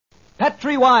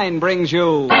Petri Wine brings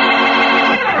you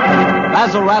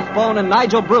Basil Rathbone and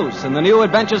Nigel Bruce in the new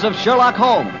adventures of Sherlock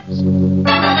Holmes.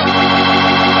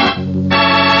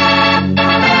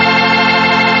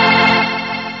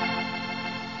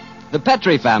 The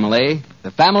Petri family, the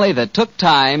family that took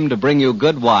time to bring you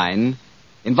good wine,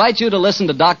 invites you to listen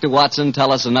to Dr. Watson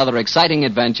tell us another exciting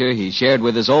adventure he shared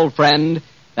with his old friend,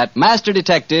 that master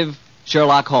detective,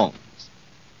 Sherlock Holmes.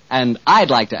 And I'd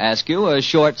like to ask you a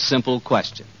short, simple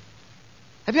question.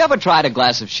 Have you ever tried a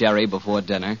glass of sherry before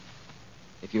dinner?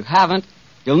 If you haven't,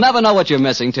 you'll never know what you're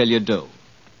missing till you do.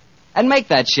 And make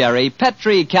that sherry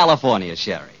Petri California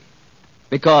Sherry.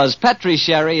 Because Petri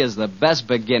Sherry is the best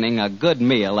beginning a good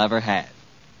meal ever had.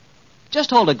 Just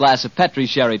hold a glass of Petri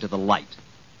Sherry to the light.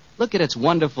 Look at its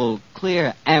wonderful,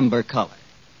 clear amber color.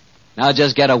 Now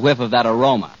just get a whiff of that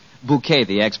aroma. Bouquet,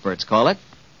 the experts call it.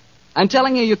 I'm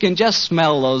telling you, you can just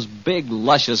smell those big,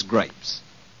 luscious grapes.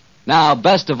 Now,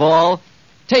 best of all,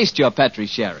 taste your Petri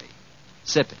Sherry.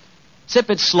 Sip it. Sip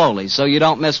it slowly so you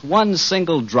don't miss one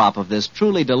single drop of this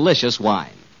truly delicious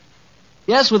wine.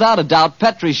 Yes, without a doubt,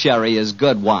 Petri Sherry is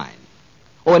good wine.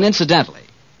 Oh, and incidentally,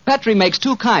 Petri makes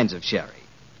two kinds of sherry.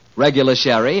 Regular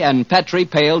sherry and Petri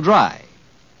Pale Dry.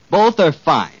 Both are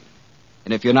fine.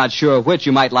 And if you're not sure which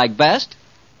you might like best,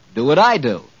 do what I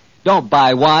do. Don't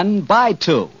buy one, buy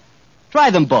two. Try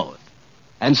them both.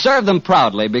 And serve them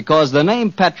proudly because the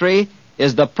name Petri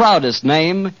is the proudest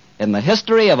name in the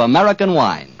history of American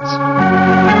wines.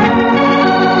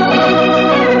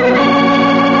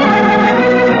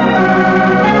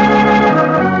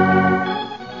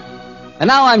 And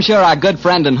now I'm sure our good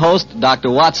friend and host, Dr.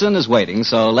 Watson, is waiting,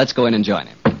 so let's go in and join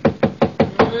him.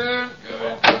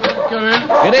 Come in.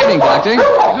 Good evening, Doctor.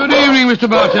 Good evening, Mr.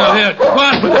 Bartell. Here,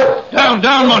 quiet with it.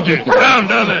 Down, Monty. Down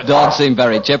there. Dogs seem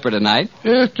very chipper tonight.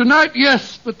 Tonight,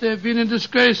 yes, but they've been in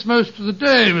disgrace most of the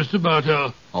day, Mr.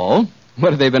 Bartell. Oh?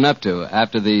 What have they been up to?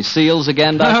 After the seals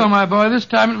again, Doctor? No, my boy, this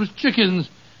time it was chickens.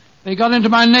 They got into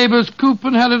my neighbor's coop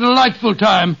and had a delightful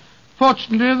time.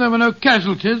 Fortunately, there were no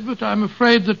casualties, but I'm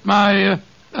afraid that my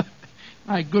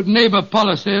good neighbor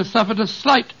policy has suffered a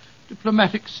slight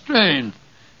diplomatic strain.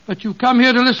 But you come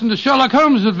here to listen to Sherlock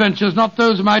Holmes' adventures, not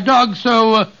those of my dog,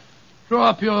 so draw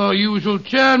up your usual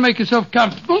chair and make yourself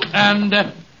comfortable, and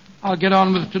I'll get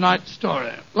on with tonight's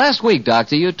story. Last week,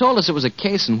 Doctor, you told us it was a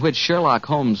case in which Sherlock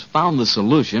Holmes found the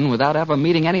solution without ever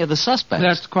meeting any of the suspects.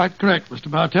 That's quite correct, Mr.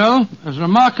 Bartell. As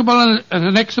remarkable as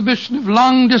an exhibition of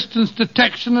long-distance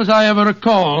detection as I ever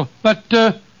recall. But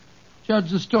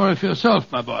judge the story for yourself,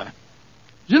 my boy.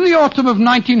 It was in the autumn of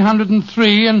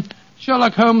 1903, and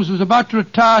Sherlock Holmes was about to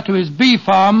retire to his bee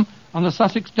farm on the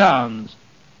Sussex Downs.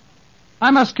 I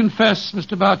must confess,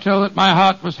 Mr. Bartell, that my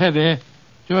heart was heavy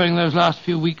during those last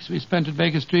few weeks we spent at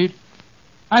Baker Street.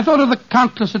 I thought of the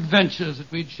countless adventures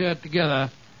that we'd shared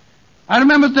together. I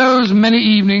remembered those many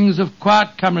evenings of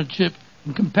quiet comradeship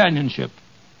and companionship.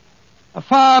 A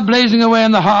fire blazing away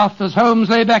on the hearth as Holmes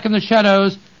lay back in the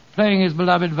shadows playing his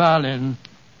beloved violin.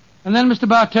 And then, Mr.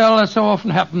 Bartell, as so often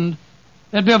happened,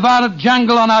 there'd be a violent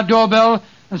jangle on our doorbell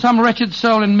and some wretched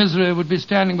soul in misery would be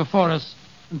standing before us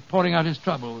and pouring out his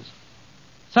troubles.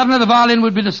 Suddenly the violin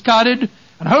would be discarded,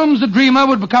 and Holmes the dreamer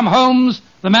would become Holmes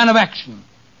the man of action.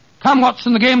 Come,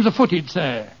 Watson, the game's afoot, he'd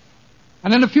say.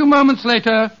 And in a few moments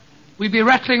later, we'd be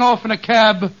rattling off in a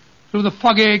cab through the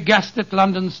foggy, gaslit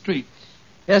London streets.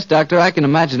 Yes, Doctor, I can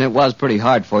imagine it was pretty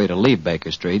hard for you to leave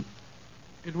Baker Street.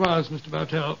 It was, Mr.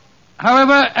 Bartell.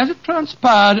 However, as it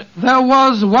transpired, there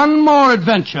was one more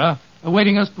adventure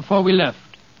awaiting us before we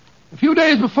left. A few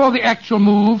days before the actual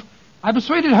move, I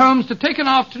persuaded Holmes to take an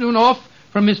afternoon off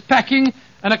from his packing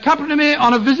and accompany me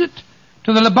on a visit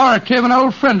to the laboratory of an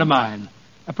old friend of mine,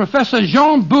 a Professor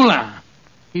Jean Boulin.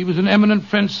 He was an eminent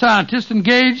French scientist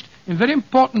engaged in very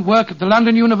important work at the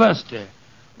London University.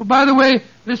 Well, by the way,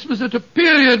 this was at a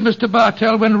period, Mr.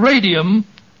 Bartell, when radium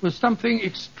was something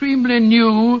extremely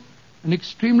new and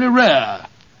extremely rare.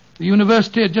 The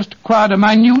university had just acquired a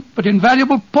minute but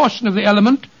invaluable portion of the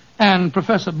element, and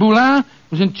Professor Boulin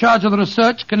was in charge of the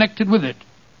research connected with it.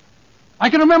 I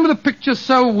can remember the picture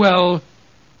so well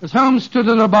as Holmes stood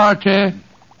in the laboratory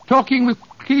talking with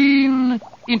keen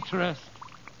interest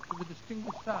to the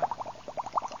distinguished scientist.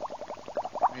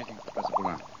 Amazing, Professor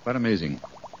Boulin. Quite amazing.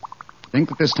 Think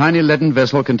that this tiny leaden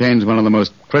vessel contains one of the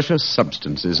most precious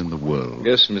substances in the world.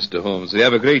 Yes, Mr. Holmes. We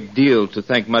have a great deal to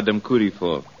thank Madame Curie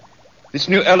for. This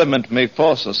new element may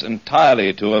force us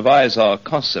entirely to revise our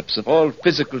concepts of all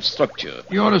physical structure.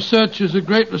 Your research is a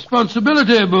great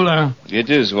responsibility, Boulin. It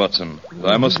is, Watson.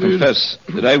 I must confess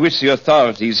that I wish the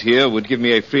authorities here would give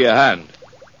me a freer hand.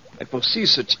 I foresee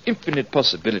such infinite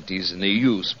possibilities in the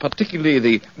use, particularly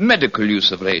the medical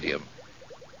use of radium.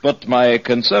 But my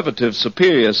conservative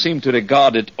superiors seem to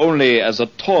regard it only as a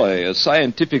toy, a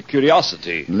scientific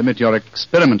curiosity. Limit your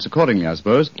experiments accordingly, I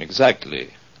suppose.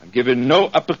 Exactly. I'm given no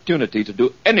opportunity to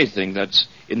do anything that's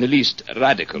in the least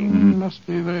radical. Must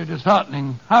be very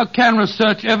disheartening. How can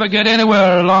research ever get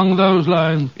anywhere along those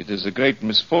lines? It is a great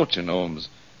misfortune, Holmes,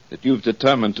 that you've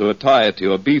determined to retire to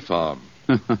your bee farm.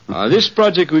 This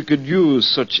project, we could use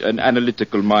such an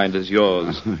analytical mind as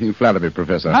yours. You flatter me,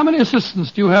 Professor. How many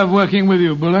assistants do you have working with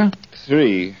you, Buller?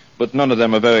 3, but none of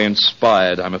them are very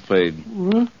inspired, I'm afraid.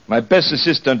 What? My best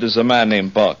assistant is a man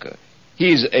named Barker.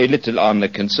 He's a little on the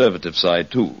conservative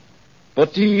side, too.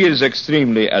 But he is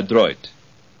extremely adroit.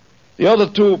 The other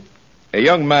 2, a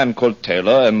young man called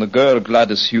Taylor and the girl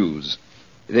Gladys Hughes.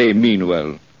 They mean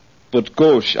well. But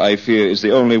gauche, I fear, is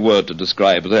the only word to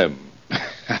describe them.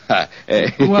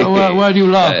 Why do you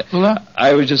laugh, Buller?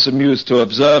 I was just amused to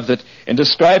observe that in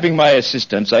describing my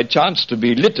assistants, I chanced to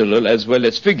be literal as well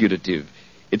as figurative.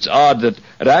 It's odd that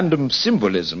random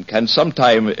symbolism can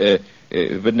sometime...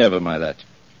 but never mind that.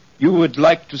 You would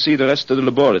like to see the rest of the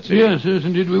laboratory? Yes,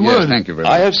 indeed we Yes, would. thank you very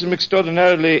much. I have some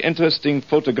extraordinarily interesting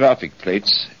photographic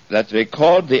plates that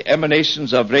record the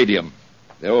emanations of radium.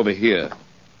 They're over here.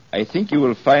 I think you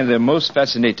will find them most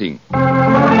fascinating.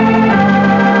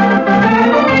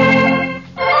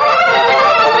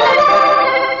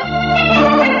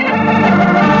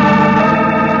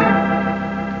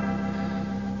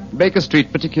 Baker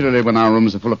Street, particularly when our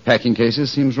rooms are full of packing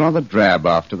cases, seems rather drab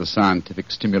after the scientific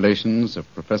stimulations of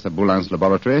Professor Boulin's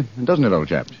laboratory, doesn't it, old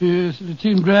chap? Yes, it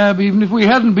seemed drab even if we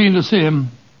hadn't been to see him.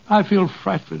 I feel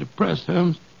frightfully depressed,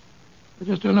 Holmes. I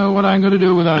just don't know what I'm going to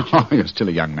do without you. Oh, you're still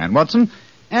a young man, Watson,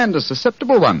 and a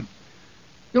susceptible one.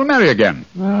 You'll marry again.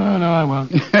 No, I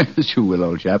won't. Yes, you will,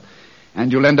 old chap.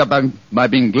 And you'll end up by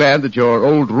being glad that your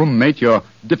old roommate, your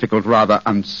difficult, rather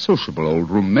unsociable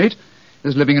old roommate,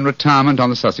 is living in retirement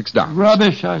on the Sussex Downs.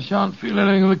 Rubbish. I shan't feel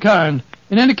anything of the kind.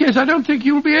 In any case, I don't think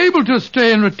you'll be able to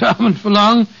stay in retirement for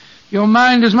long. Your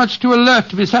mind is much too alert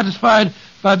to be satisfied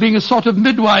by being a sort of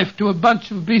midwife to a bunch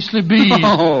of beastly bees.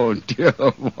 Oh, dear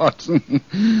Watson.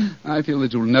 I feel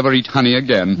that you'll never eat honey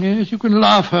again. Yes, you can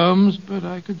laugh, Holmes, but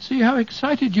I could see how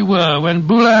excited you were when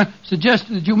Buller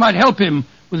suggested that you might help him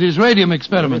with his radium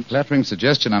experiment. Flattering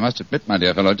suggestion, I must admit, my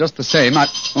dear fellow. Just the same,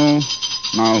 Oh,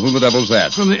 now, who the devil's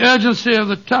that? From the urgency of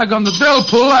the tug on the bell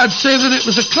pull, I'd say that it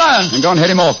was a client. And go and head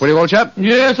him off, will you, old chap?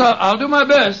 Yes, I'll do my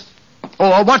best.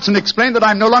 Oh, Watson, explain that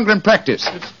I'm no longer in practice.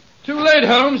 Too late,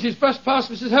 Holmes. He's brushed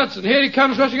past Mrs. Hudson. Here he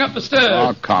comes rushing up the stairs.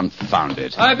 Oh, confound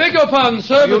it. I beg your pardon,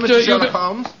 sir, Are you but... Mr. Sherlock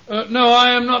Holmes? No,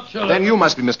 I am not Sherlock. Then you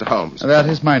must be Mr. Holmes. That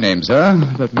is my name, sir.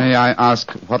 But may I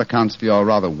ask what accounts for your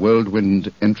rather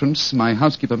whirlwind entrance? My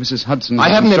housekeeper, Mrs. Hudson... I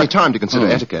haven't any time to consider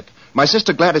etiquette. My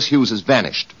sister Gladys Hughes has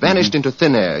vanished. Vanished into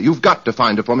thin air. You've got to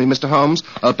find her for me, Mr. Holmes.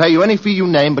 I'll pay you any fee you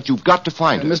name, but you've got to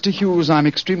find her. Mr. Hughes, I'm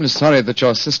extremely sorry that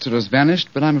your sister has vanished,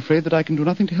 but I'm afraid that I can do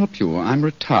nothing to help you. I'm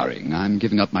retiring. I'm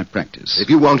giving up my practice. If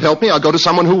you won't help me, I'll go to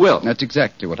someone who will. That's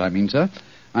exactly what I mean, sir.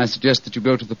 I suggest that you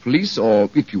go to the police, or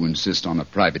if you insist on a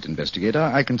private investigator,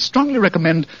 I can strongly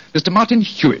recommend Mr. Martin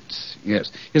Hewitt. Yes.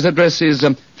 His address is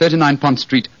 39 Pont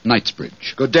Street,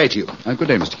 Knightsbridge. Good day to you. Good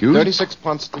day, Mr. Hughes. 36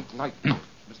 Pont Street, Knightsbridge.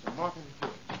 Mr. Martin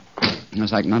Hewitt.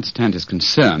 Yes, I can understand his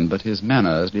concern, but his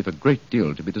manners leave a great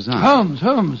deal to be desired.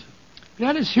 Holmes.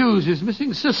 Gladys Hughes, his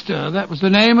missing sister. That was the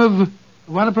name of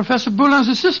one of Professor Boulin's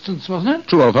assistants, wasn't it?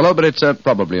 True, old fellow, but it's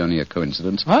probably only a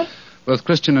coincidence. What? Both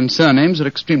Christian and surnames are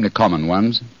extremely common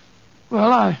ones.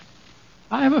 Well, I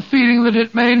have a feeling that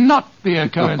it may not be a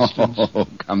coincidence. Oh,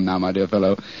 come now, my dear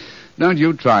fellow. Don't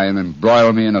you try and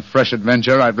embroil me in a fresh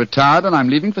adventure. I've retired and I'm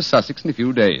leaving for Sussex in a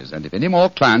few days. And if any more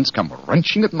clients come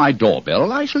wrenching at my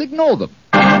doorbell, I shall ignore them.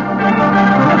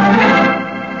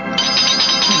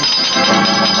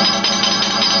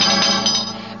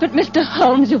 But, Mr.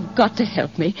 Holmes, you've got to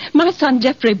help me. My son,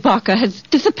 Geoffrey Barker, has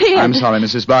disappeared. I'm sorry,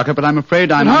 Mrs. Barker, but I'm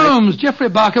afraid I'm... Holmes, Geoffrey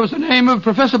Barker was the name of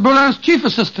Professor Boulin's chief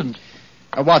assistant.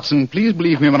 Watson, please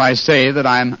believe me when I say that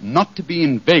I'm not to be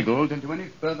inveigled into any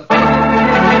further...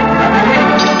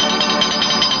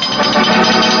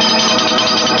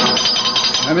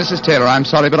 Mrs. Taylor, I'm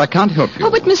sorry, but I can't help you. Oh,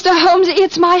 but Mr. Holmes,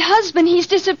 it's my husband. He's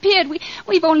disappeared.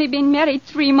 We've only been married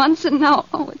 3 months, and now...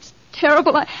 Oh, it's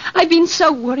terrible. I've been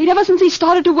so worried ever since he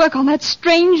started to work on that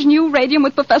strange new radium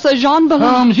with Professor Jean Boulin.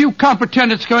 Holmes, you can't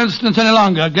pretend it's coincidence any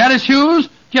longer. Gladys Hughes,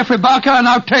 Geoffrey Barker, and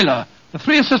now Taylor. The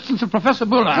 3 assistants of Professor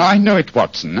Boulin. I know it,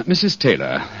 Watson. Mrs.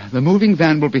 Taylor, the moving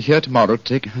van will be here tomorrow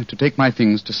to take my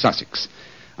things to Sussex.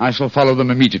 I shall follow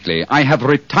them immediately. I have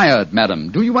retired,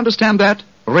 madam. Do you understand that?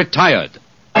 Retired.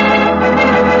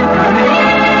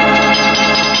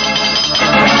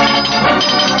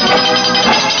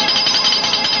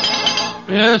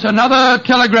 Yes, another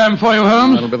telegram for you,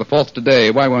 Holmes. That'll be the fourth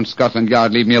today. Why won't Scotland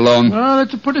Yard leave me alone? Well,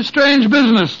 it's a pretty strange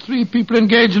business. 3 people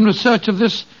engaged in research of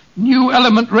this new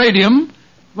element radium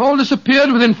have all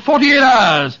disappeared within 48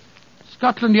 hours.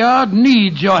 Scotland Yard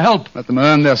needs your help. Let them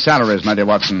earn their salaries, my dear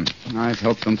Watson. I've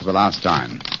helped them for the last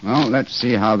time. Well, let's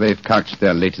see how they've couched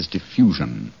their latest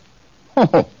effusion.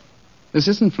 Oh, this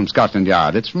isn't from Scotland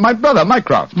Yard. It's from my brother,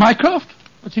 Mycroft. Mycroft?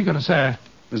 What's he going to say?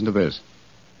 Listen to this.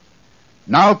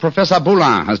 Now Professor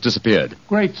Boulin has disappeared.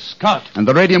 Great Scott. And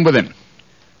the radium with him.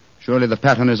 Surely the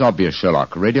pattern is obvious,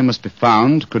 Sherlock. Radium must be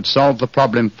found, could solve the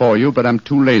problem for you, but I'm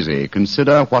too lazy.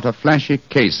 Consider what a flashy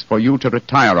case for you to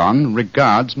retire on.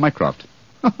 Regards, Mycroft.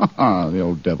 The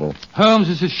old devil. Holmes,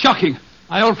 this is shocking.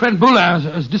 My old friend Boulin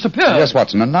has disappeared. Yes,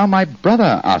 Watson, and now my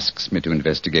brother asks me to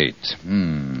investigate.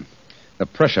 The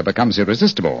pressure becomes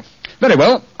irresistible. Very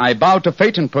well, I bow to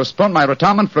fate and postpone my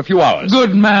retirement for a few hours.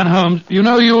 Good man, Holmes. You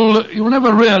know you'll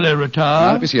never really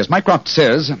retire. Let me see. As Mycroft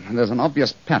says, there's an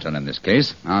obvious pattern in this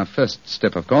case. Our first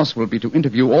step, of course, will be to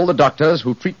interview all the doctors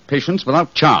who treat patients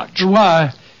without charge.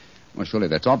 Why? Well, surely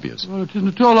that's obvious. Well, it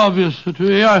isn't at all obvious to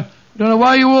me. I don't know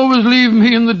why you always leave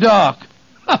me in the dark.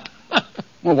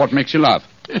 Well, what makes you laugh?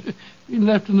 Being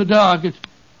left in the dark, it's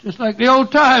just like the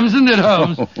old times, isn't it,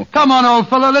 Holmes? Come on, old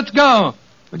fellow, let's go.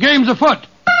 The game's afoot.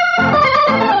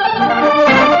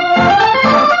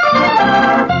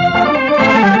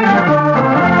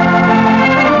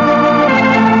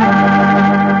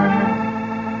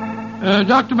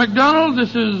 Dr. MacDonald,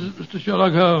 this is Mr.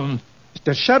 Sherlock Holmes.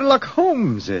 Mr. Sherlock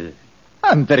Holmes, eh?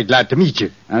 I'm very glad to meet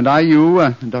you. And are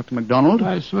you, Dr. MacDonald?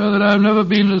 I swear that I've never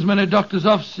been in as many doctors'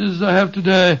 offices as I have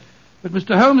today. But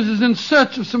Mr. Holmes is in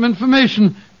search of some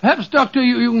information. Perhaps, Doctor,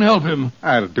 you can help him.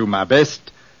 I'll do my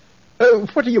best.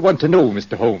 What do you want to know,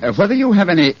 Mr. Holmes? Whether you have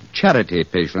any charity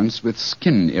patients with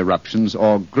skin eruptions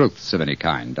or growths of any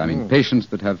kind. I mean, patients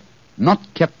that have not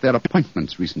kept their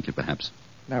appointments recently, perhaps.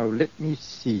 Now, let me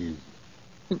see.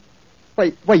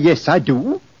 Why, yes, I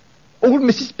do. Old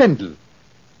Mrs. Pendle.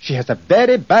 She has a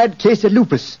very bad case of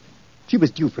lupus. She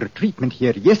was due for a treatment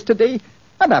here yesterday,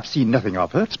 and I've seen nothing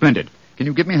of her. Splendid. Can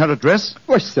you give me her address?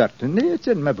 Why, certainly. It's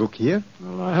in my book here.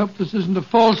 Well, I hope this isn't a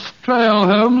false trail,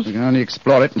 Holmes. We can only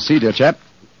explore it and see, dear chap.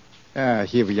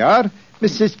 Here we are.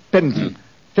 Mrs. Pendle,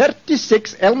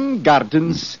 36 Elm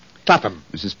Gardens, Clapham.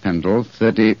 Mrs. Pendle,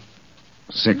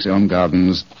 36 Elm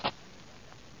Gardens,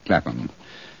 Clapham.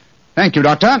 Thank you,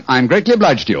 Doctor. I'm greatly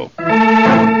obliged to you.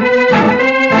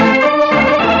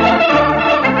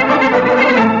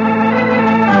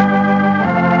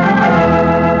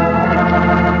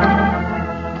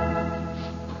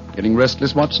 Getting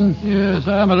restless, Watson? Yes,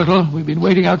 I am a little. We've been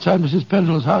waiting outside Mrs.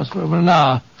 Pendle's house for over an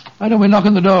hour. Why don't we knock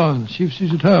on the door and see if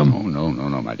she's at home? Oh,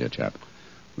 no, my dear chap.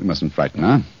 We mustn't frighten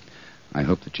her. I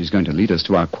hope that she's going to lead us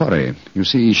to our quarry. You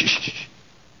see... Shh.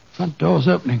 Front door's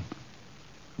opening.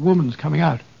 A woman's coming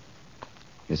out.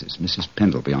 Yes, it's Mrs.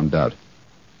 Pendle, beyond doubt.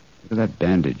 Look at that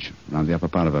bandage around the upper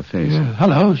part of her face. Yeah,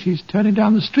 hello, she's turning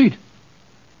down the street.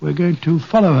 We're going to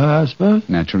follow her, I suppose.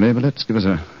 Naturally, but let's give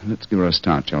her a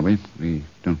start, shall we? We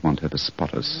don't want her to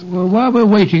spot us. Well, while we're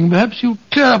waiting, perhaps you'll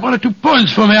clear up 1 or 2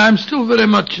 points for me. I'm still very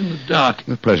much in the dark.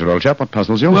 With pleasure, old chap. What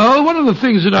puzzles you? Well, one of the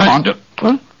things that Come on.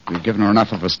 What? We've given her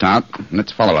enough of a start.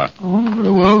 Let's follow her.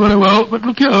 Oh, very well. But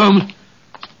look here, Holmes.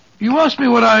 You asked me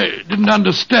what I didn't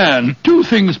understand. 2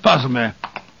 things puzzle me.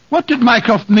 What did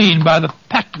Mycroft mean by the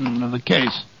pattern of the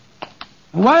case?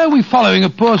 Why are we following a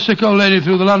poor sick old lady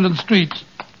through the London streets?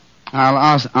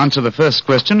 I'll answer the first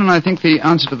question, and I think the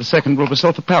answer to the second will be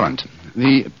self-apparent.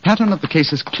 The pattern of the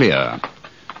case is clear.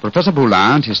 Professor Boulin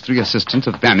and his 3 assistants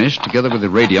have vanished together with the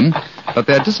radium, but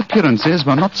their disappearances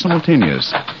were not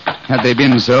simultaneous. Had they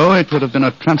been so, it would have been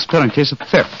a transparent case of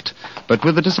theft. But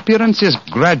with the disappearances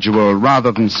gradual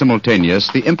rather than simultaneous,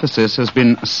 the emphasis has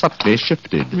been subtly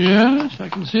shifted. Yes, I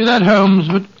can see that, Holmes,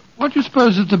 but what do you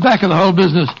suppose is at the back of the whole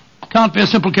business? Can't be a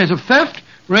simple case of theft.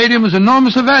 Radium is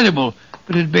enormously valuable,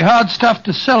 but it'd be hard stuff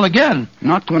to sell again.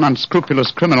 Not to an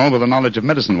unscrupulous criminal with a knowledge of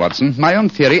medicine, Watson. My own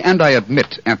theory, and I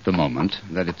admit at the moment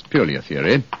that it's purely a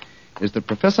theory, is that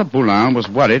Professor Boulin was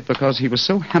worried because he was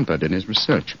so hampered in his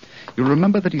research. You'll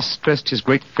remember that he stressed his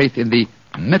great faith in the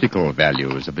medical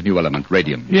values of the new element,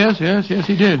 radium. Yes,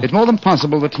 he did. It's more than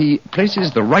possible that he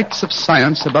places the rights of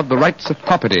science above the rights of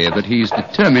property, that he's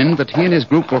determined that he and his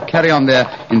group will carry on their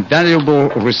invaluable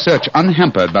research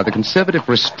unhampered by the conservative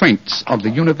restraints of the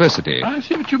university. I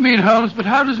see what you mean, Holmes, but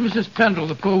how does Mrs. Pendle,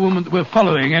 the poor woman that we're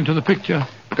following, enter the picture?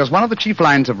 Because one of the chief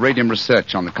lines of radium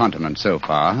research on the continent so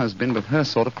far has been with her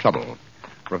sort of trouble.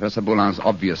 Professor Boulin's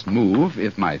obvious move,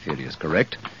 if my theory is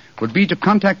correct, would be to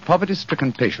contact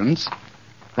poverty-stricken patients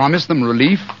promise them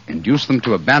relief, induce them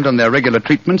to abandon their regular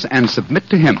treatments, and submit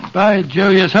to him. By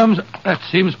Jove, yes, Holmes, that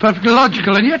seems perfectly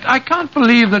logical, and yet I can't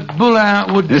believe that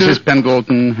Boulin would... Mrs.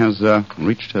 Pendleton has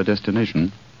reached her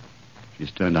destination.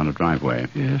 She's turned down a driveway.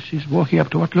 Yes, she's walking up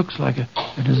to what looks like a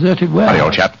deserted warehouse. Hurry,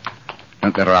 old chap.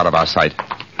 Don't let her out of our sight.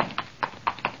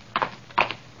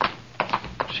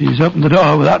 She's opened the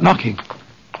door without knocking.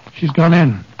 She's gone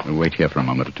in. We'll wait here for a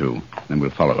moment or two, then we'll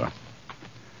follow her.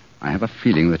 I have a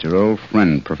feeling that your old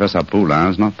friend, Professor Boulin,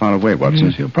 is not far away,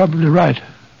 Watson. Yes, you're probably right.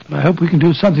 But I hope we can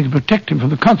do something to protect him from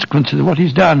the consequences of what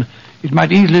he's done. It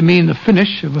might easily mean the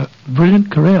finish of a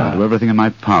brilliant career. I'll do everything in my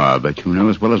power, but you know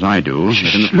as well as I do...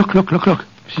 Shh, look.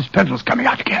 Mrs. Pendle's coming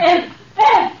out again.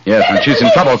 Yes, and she's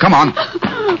in trouble. Come on.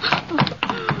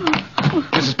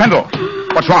 Mrs. Pendle,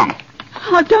 what's wrong?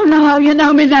 I don't know how you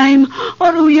know my name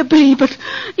or who you be, but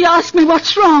you ask me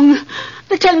what's wrong.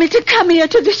 They tell me to come here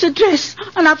to this address,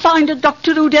 and I find a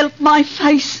doctor who'd help my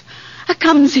face. I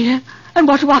comes here, and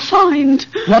what do I find?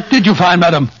 What did you find,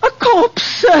 madam? A corpse,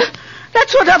 sir.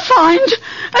 That's what I find.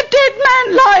 A dead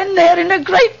man lying there in a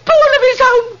great pool of his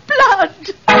own blood.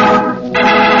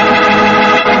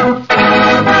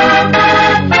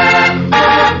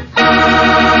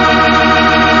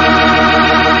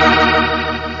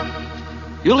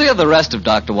 You'll hear the rest of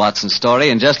Dr. Watson's story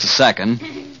in just a second.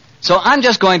 So I'm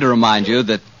just going to remind you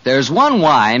that there's one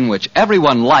wine which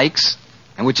everyone likes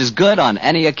and which is good on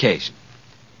any occasion.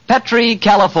 Petri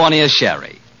California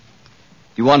Sherry.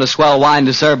 You want a swell wine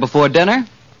to serve before dinner?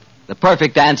 The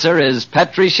perfect answer is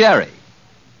Petri Sherry.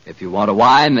 If you want a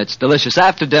wine that's delicious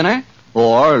after dinner,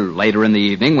 or later in the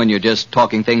evening when you're just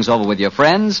talking things over with your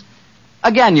friends,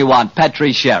 again you want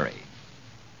Petri Sherry.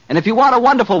 And if you want a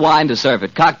wonderful wine to serve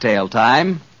at cocktail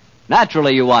time,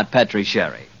 naturally you want Petri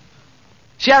Sherry.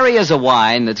 Sherry is a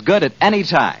wine that's good at any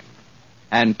time.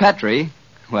 And Petri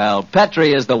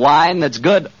is the wine that's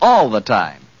good all the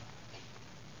time.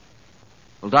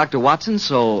 Well, Dr. Watson,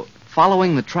 so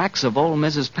following the tracks of old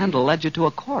Mrs. Pendle led you to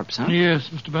a corpse, huh? Yes,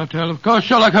 Mr. Bartell. Of course,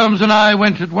 Sherlock Holmes and I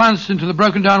went at once into the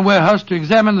broken-down warehouse to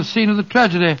examine the scene of the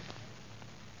tragedy.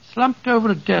 Slumped over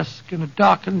a desk in a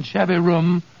darkened, shabby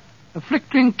room, a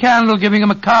flickering candle giving a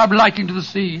macabre lighting to the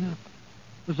scene,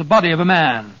 was the body of a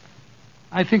man.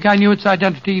 I think I knew its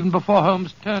identity even before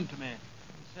Holmes turned to me and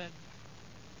said...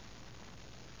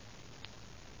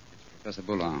 It's Professor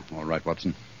Boulin. All right,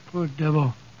 Watson. Poor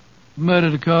devil.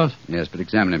 Murdered, of course. Yes, but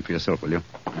examine him for yourself, will you?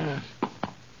 Yes.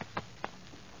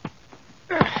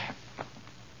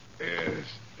 Yes,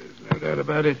 there's no doubt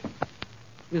about it.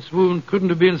 This wound couldn't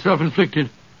have been self-inflicted.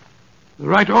 The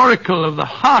right auricle of the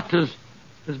heart has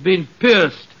been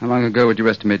pierced. How long ago would you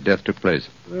estimate death took place?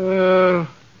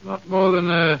 Not more than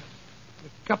a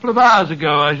couple of hours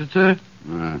ago, I should say.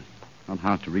 Not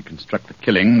hard to reconstruct the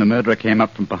killing. The murderer came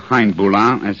up from behind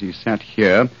Boulin as he sat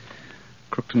here,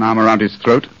 crooked an arm around his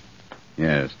throat.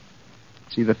 Yes.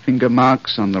 See the finger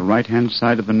marks on the right-hand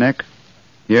side of the neck?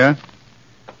 Here?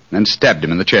 Then stabbed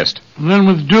him in the chest. And then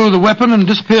withdrew the weapon and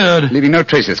disappeared. Leaving no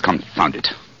traces, confound it.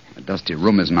 A dusty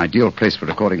room is an ideal place for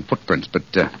recording footprints, but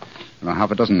there are half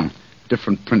a dozen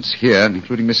different prints here,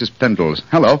 including Mrs. Pendle's.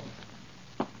 Hello.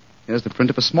 Here's the print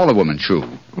of a smaller woman's shoe.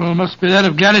 Well, must be that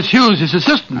of Gladys Hughes, his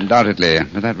assistant. Undoubtedly,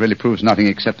 but that really proves nothing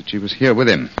except that she was here with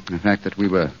him. A fact that we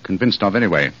were convinced of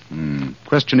anyway.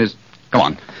 Question is... Come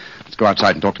on. Let's go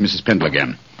outside and talk to Mrs. Pendle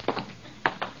again.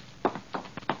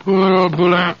 Poor old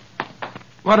Boulin.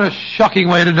 What a shocking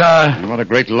way to die. And what a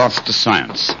great loss to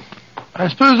science. I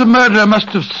suppose the murderer must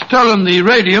have stolen the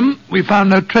radium. We found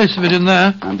no trace of it in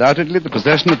there. Undoubtedly, the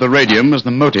possession of the radium was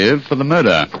the motive for the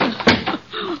murder.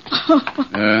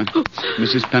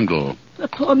 Mrs. Pendle. The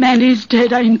poor man is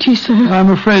dead, ain't he, sir? I'm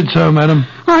afraid so, madam.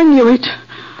 I knew it.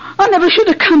 I never should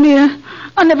have come here.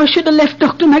 I never should have left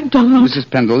Dr. MacDonald.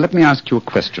 Mrs. Pendle, let me ask you a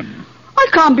question. I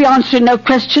can't be answering no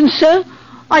questions, sir.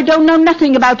 I don't know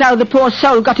nothing about how the poor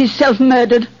soul got himself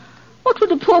murdered. What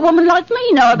would a poor woman like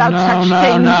me know about such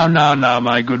things? No,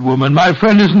 my good woman. My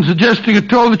friend isn't suggesting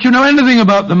at all that you know anything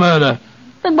about the murder.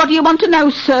 Then what do you want to know,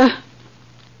 sir?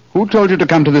 Who told you to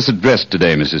come to this address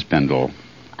today, Mrs. Pendle?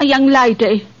 A young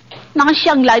lady. Nice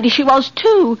young lady she was,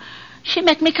 too. She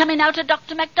met me coming out of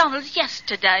Dr. MacDonald's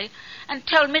yesterday and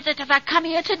told me that if I come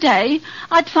here today,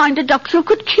 I'd find a doctor who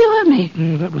could cure me.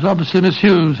 Yeah, that was obviously Miss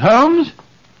Hughes. Holmes,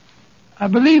 I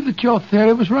believe that your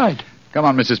theory was right. Come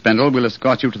on, Mrs. Pendle. We'll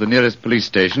escort you to the nearest police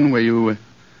station where you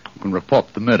can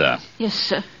report the murder. Yes,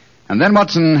 sir. And then,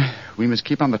 Watson, we must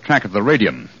keep on the track of the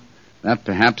radium. That,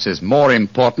 perhaps, is more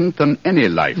important than any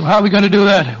life. Well, how are we going to do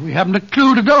that? We haven't a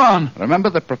clue to go on. Remember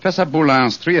that Professor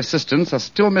Boulin's 3 assistants are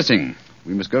still missing.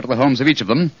 We must go to the homes of each of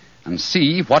them and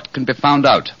see what can be found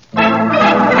out.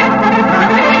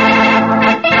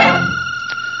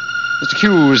 Mr.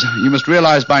 Hughes, you must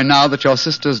realize by now that your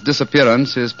sister's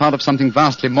disappearance is part of something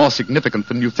vastly more significant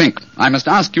than you think. I must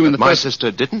ask you in the My first... sister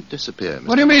didn't disappear, Mr.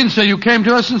 What do you mean, sir? You came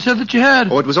to us and said that you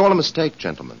had. Oh, it was all a mistake,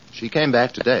 gentlemen. She came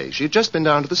back today. She had just been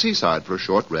down to the seaside for a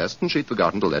short rest, and she'd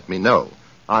forgotten to let me know.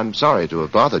 I'm sorry to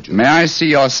have bothered you. May I see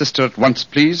your sister at once,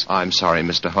 please? I'm sorry,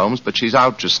 Mr. Holmes, but she's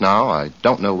out just now. I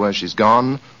don't know where she's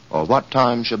gone or what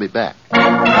time she'll be back.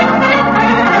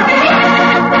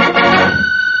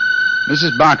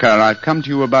 Mrs. Barker, I've come to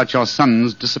you about your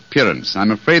son's disappearance.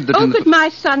 I'm afraid that... But my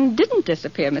son didn't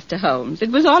disappear, Mr. Holmes.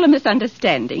 It was all a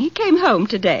misunderstanding. He came home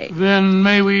today. Then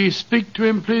may we speak to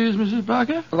him, please, Mrs.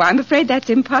 Barker? Oh, I'm afraid that's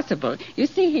impossible. You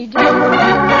see, he just...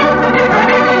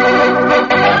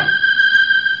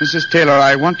 Mrs. Taylor,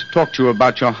 I want to talk to you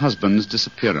about your husband's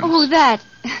disappearance. Oh, that.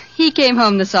 He came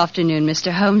home this afternoon,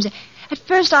 Mr. Holmes. At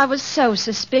first I was so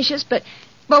suspicious, but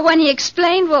when he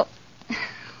explained, well,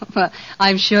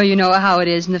 I'm sure you know how it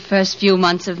is in the first few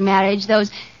months of marriage,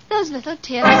 those little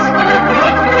tips.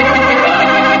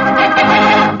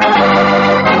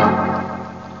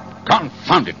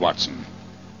 Confound it, Watson.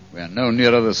 We're no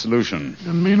nearer the solution.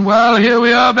 And meanwhile, here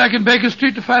we are back in Baker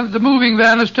Street to find that the moving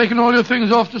van has taken all your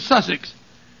things off to Sussex.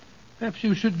 Perhaps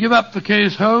you should give up the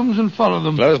case, Holmes, and follow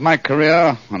them. Close my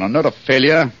career on a note of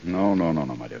failure? No,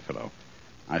 my dear fellow.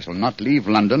 I shall not leave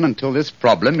London until this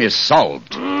problem is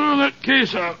solved. Oh, that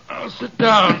case, I'll sit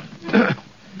down.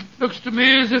 Looks to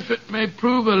me as if it may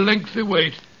prove a lengthy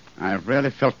wait. I've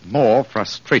rarely felt more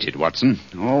frustrated, Watson.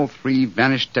 All three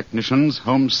vanished technicians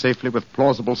home safely with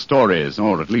plausible stories,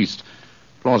 or at least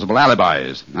plausible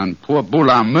alibis. And poor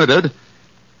Boulin murdered,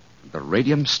 the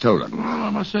radium stolen. Well, I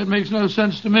must say it makes no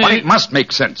sense to me. But it must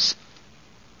make sense.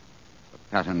 The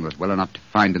pattern was well enough to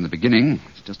find in the beginning.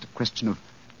 It's just a question of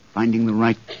finding the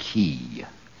right key.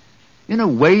 In a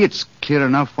way, it's clear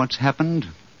enough what's happened.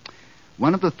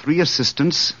 One of the three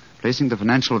assistants, placing the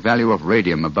financial value of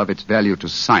radium above its value to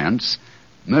science,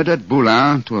 murdered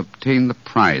Boulin to obtain the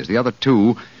prize. The other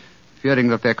two, fearing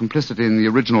that their complicity in the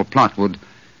original plot would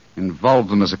involve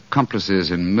them as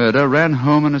accomplices in murder, ran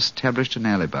home and established an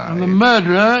alibi. And the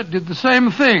murderer did the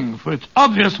same thing, for it's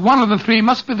obvious one of the three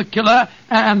must be the killer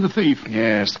and the thief.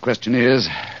 Yes, the question is,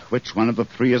 which one of the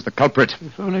three is the culprit?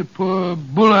 If only poor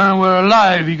Boulin were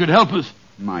alive, he could help us.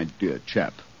 My dear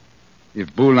chap,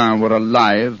 if Boulin were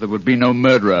alive, there would be no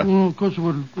murderer. Oh, of course it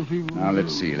wouldn't. Now,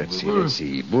 let's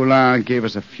see. Boulin gave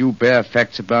us a few bare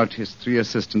facts about his three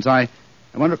assistants. I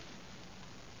wonder...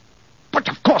 But,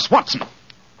 of course, Watson!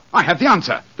 I have the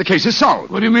answer. The case is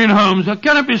solved. What do you mean, Holmes? How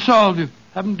can it be solved? You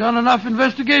haven't done enough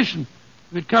investigation.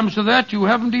 If it comes to that, you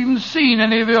haven't even seen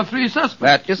any of your three suspects.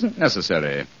 That isn't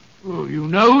necessary. Oh, you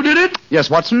know who did it? Yes,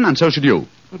 Watson, and so should you.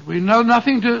 But we know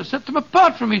nothing to set them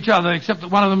apart from each other, except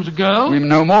that one of them's a girl. We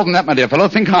know more than that, my dear fellow.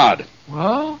 Think hard.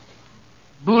 Well,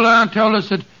 Boulin told us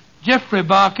that Geoffrey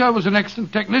Barker was an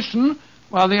excellent technician,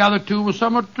 while the other two were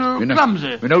somewhat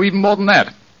clumsy. We know even more than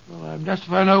that. Well, I'm just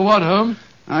if I know what, Holmes.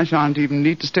 I shan't even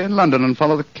need to stay in London and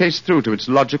follow the case through to its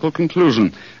logical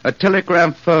conclusion. A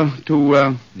telegraph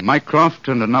to Mycroft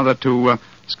and another to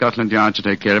Scotland Yard to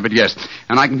take care of it, yes.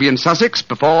 And I can be in Sussex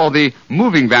before the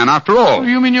moving van, after all. Oh,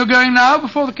 you mean you're going now,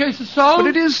 before the case is solved? But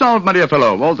it is solved, my dear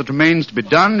fellow. All that remains to be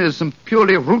done is some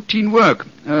purely routine work.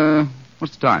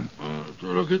 What's the time?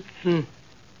 Look,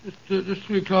 it's just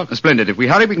 3 o'clock. Splendid. If we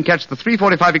hurry, we can catch the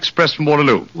 3:45 express from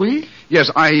Waterloo. We?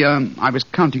 Yes, I was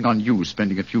counting on you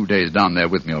spending a few days down there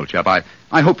with me, old chap.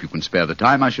 I hope you can spare the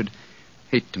time. I should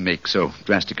hate to make so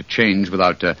drastic a change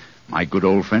without my good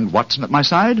old friend Watson at my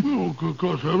side. Oh, of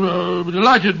course. I'll be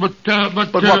delighted, but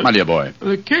what, my dear boy?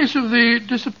 The case of the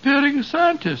disappearing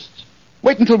scientists.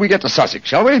 Wait until we get to Sussex,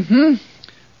 shall we?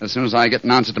 As soon as I get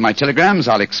an answer to my telegrams,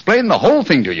 I'll explain the whole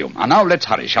thing to you. And now let's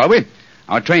hurry, shall we?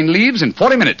 Our train leaves in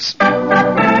 40 minutes.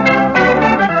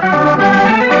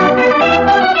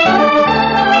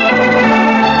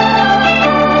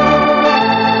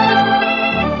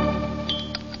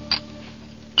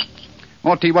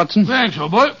 More tea, Watson? Thanks,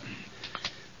 old boy.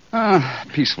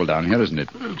 Peaceful down here, isn't it?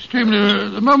 Extremely.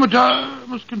 At the moment, I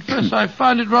must confess, I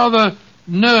find it rather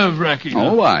nerve-wracking.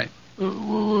 Oh, why?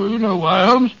 Well, you know why,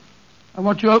 Holmes. I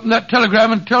want you to open that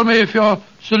telegram and tell me if your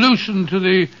solution to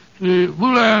the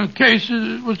Boulin case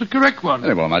was the correct one.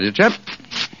 Very well, my dear chap.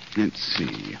 Let's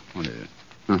see. What is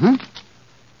it?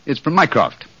 It's from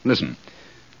Mycroft. Listen.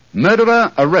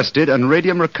 Murderer arrested and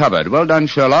radium recovered. Well done,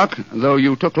 Sherlock, though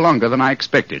you took longer than I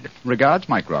expected. Regards,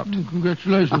 Mycroft.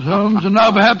 Congratulations, Holmes. And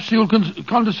now perhaps you'll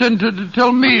condescend to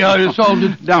tell me how you solved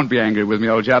it. Don't be angry with me,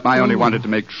 old chap. I only wanted to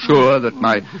make sure that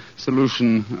my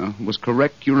solution was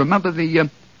correct. You remember the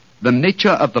the nature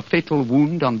of the fatal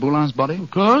wound on Boulin's body?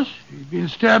 Of course. He'd been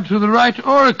stabbed through the right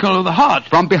auricle of the heart.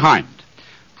 From behind,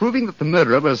 proving that the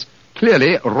murderer was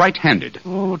clearly right-handed.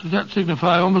 Oh, what does that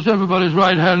signify? Almost everybody's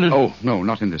right-handed. Oh, no,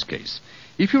 not in this case.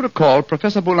 If you recall,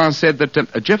 Professor Boulin said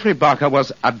that Geoffrey Barker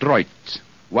was adroit,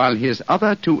 while his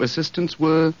other two assistants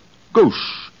were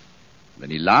gauche.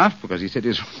 Then he laughed because he said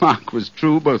his remark was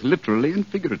true both literally and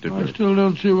figuratively. I still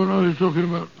don't see what I was talking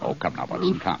about. Oh, come now,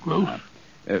 Watson, come. Gauche.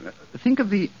 Think of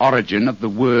the origin of the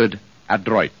word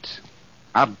adroit.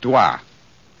 Ardois.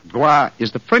 Droit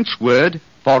is the French word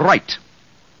for right.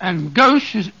 And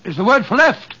gauche is the word for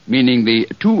left. Meaning the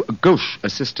two gauche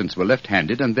assistants were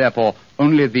left-handed, and therefore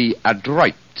only the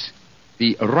adroit,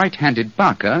 the right-handed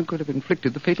Barker, could have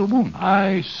inflicted the fatal wound.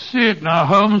 I see it now,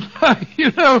 Holmes.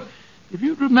 You know, if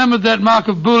you'd remembered that mark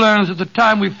of Boulin's at the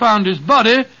time we found his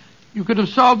body, you could have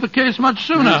solved the case much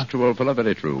sooner. That's true, old fellow,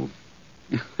 very true.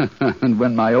 And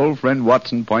when my old friend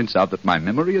Watson points out that my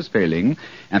memory is failing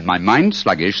and my mind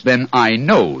sluggish, then I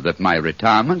know that my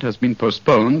retirement has been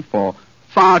postponed for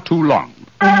far too long.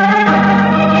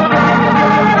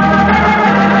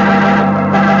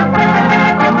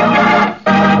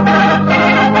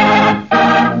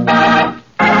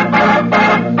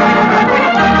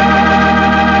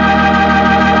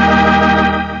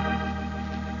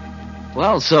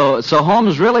 Well, so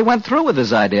Holmes really went through with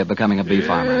his idea of becoming a bee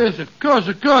farmer. Yes, of course.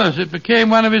 It became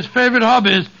one of his favorite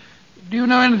hobbies. Do you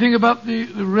know anything about the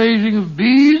raising of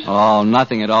bees? Oh,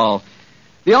 nothing at all.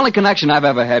 The only connection I've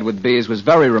ever had with bees was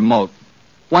very remote.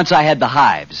 Once I had the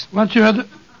hives. Once you had the...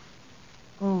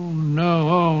 Oh,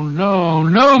 no,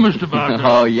 Mr. Barker.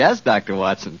 Oh, yes, Dr.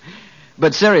 Watson.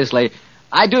 But seriously,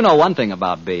 I do know one thing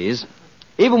about bees.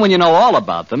 Even when you know all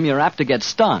about them, you're apt to get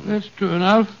stung. That's true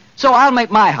enough. So I'll make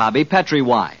my hobby Petri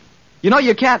wine. You know,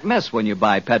 you can't miss when you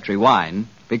buy Petri wine,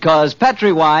 because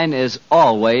Petri wine is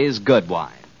always good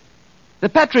wine. The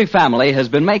Petri family has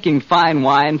been making fine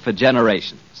wine for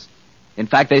generations. In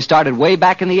fact, they started way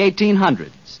back in the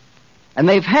 1800s. And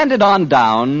they've handed on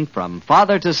down from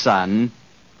father to son,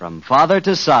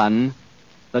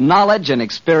 the knowledge and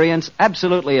experience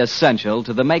absolutely essential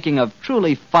to the making of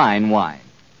truly fine wine.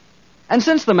 And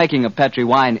since the making of Petri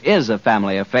wine is a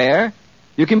family affair,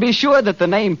 you can be sure that the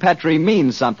name Petri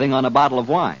means something on a bottle of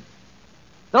wine.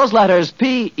 Those letters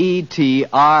Petri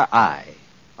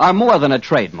are more than a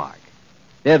trademark.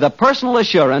 They're the personal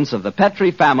assurance of the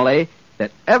Petri family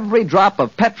that every drop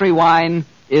of Petri wine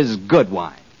is good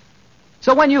wine.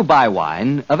 So when you buy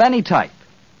wine of any type,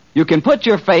 you can put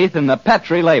your faith in the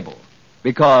Petri label,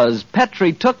 because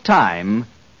Petri took time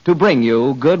to bring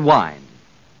you good wine.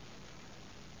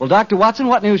 Well, Dr. Watson,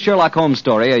 what new Sherlock Holmes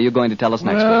story are you going to tell us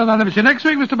next week? Well, now, let me see. Next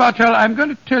week, Mr. Bartell, I'm going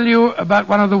to tell you about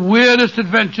one of the weirdest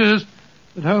adventures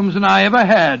that Holmes and I ever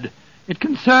had. It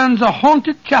concerns a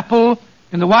haunted chapel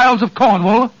in the wilds of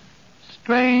Cornwall,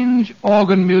 strange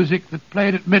organ music that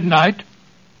played at midnight,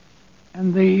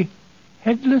 and the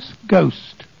headless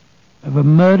ghost of a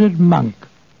murdered monk.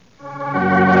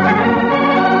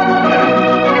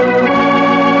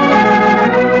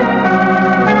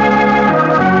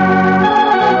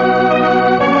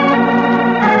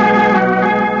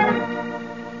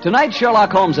 Tonight's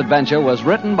Sherlock Holmes adventure was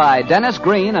written by Dennis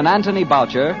Green and Anthony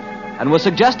Boucher and was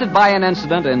suggested by an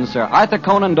incident in Sir Arthur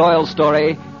Conan Doyle's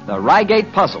story, The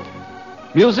Reigate Puzzle.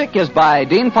 Music is by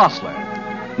Dean Fossler.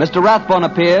 Mr. Rathbone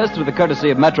appears through the courtesy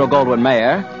of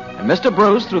Metro-Goldwyn-Mayer, and Mr.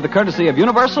 Bruce through the courtesy of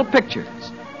Universal Pictures,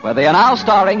 where they are now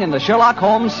starring in the Sherlock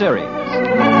Holmes series.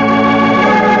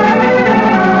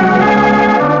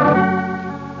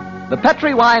 The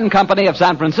Petri Wine Company of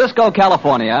San Francisco,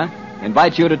 California,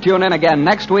 invites you to tune in again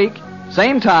next week,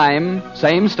 same time,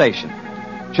 same station.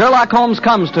 Sherlock Holmes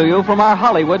comes to you from our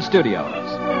Hollywood studios.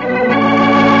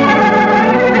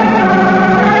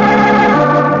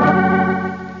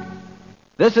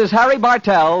 This is Harry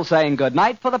Bartell saying good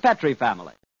night for the Petri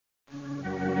family.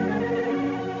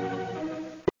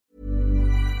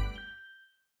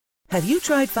 Have you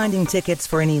tried finding tickets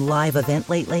for any live event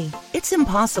lately? It's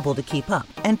impossible to keep up,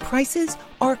 and prices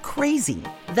are crazy.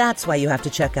 That's why you have to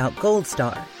check out Gold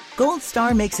Star. Gold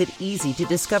Star makes it easy to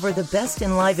discover the best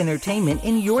in live entertainment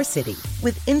in your city,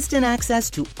 with instant access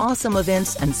to awesome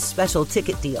events and special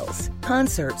ticket deals.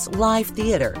 Concerts, live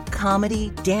theater, comedy,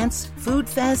 dance, food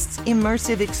fests,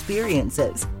 immersive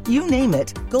experiences. You name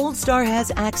it, Gold Star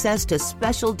has access to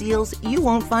special deals you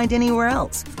won't find anywhere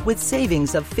else, with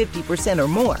savings of 50% or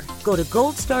more. Go to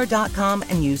goldstar.com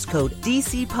and use code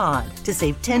DCPOD to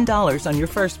save $10 on your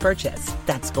first purchase.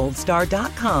 That's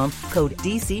goldstar.com, code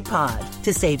DCPOD,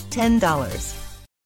 to save $10.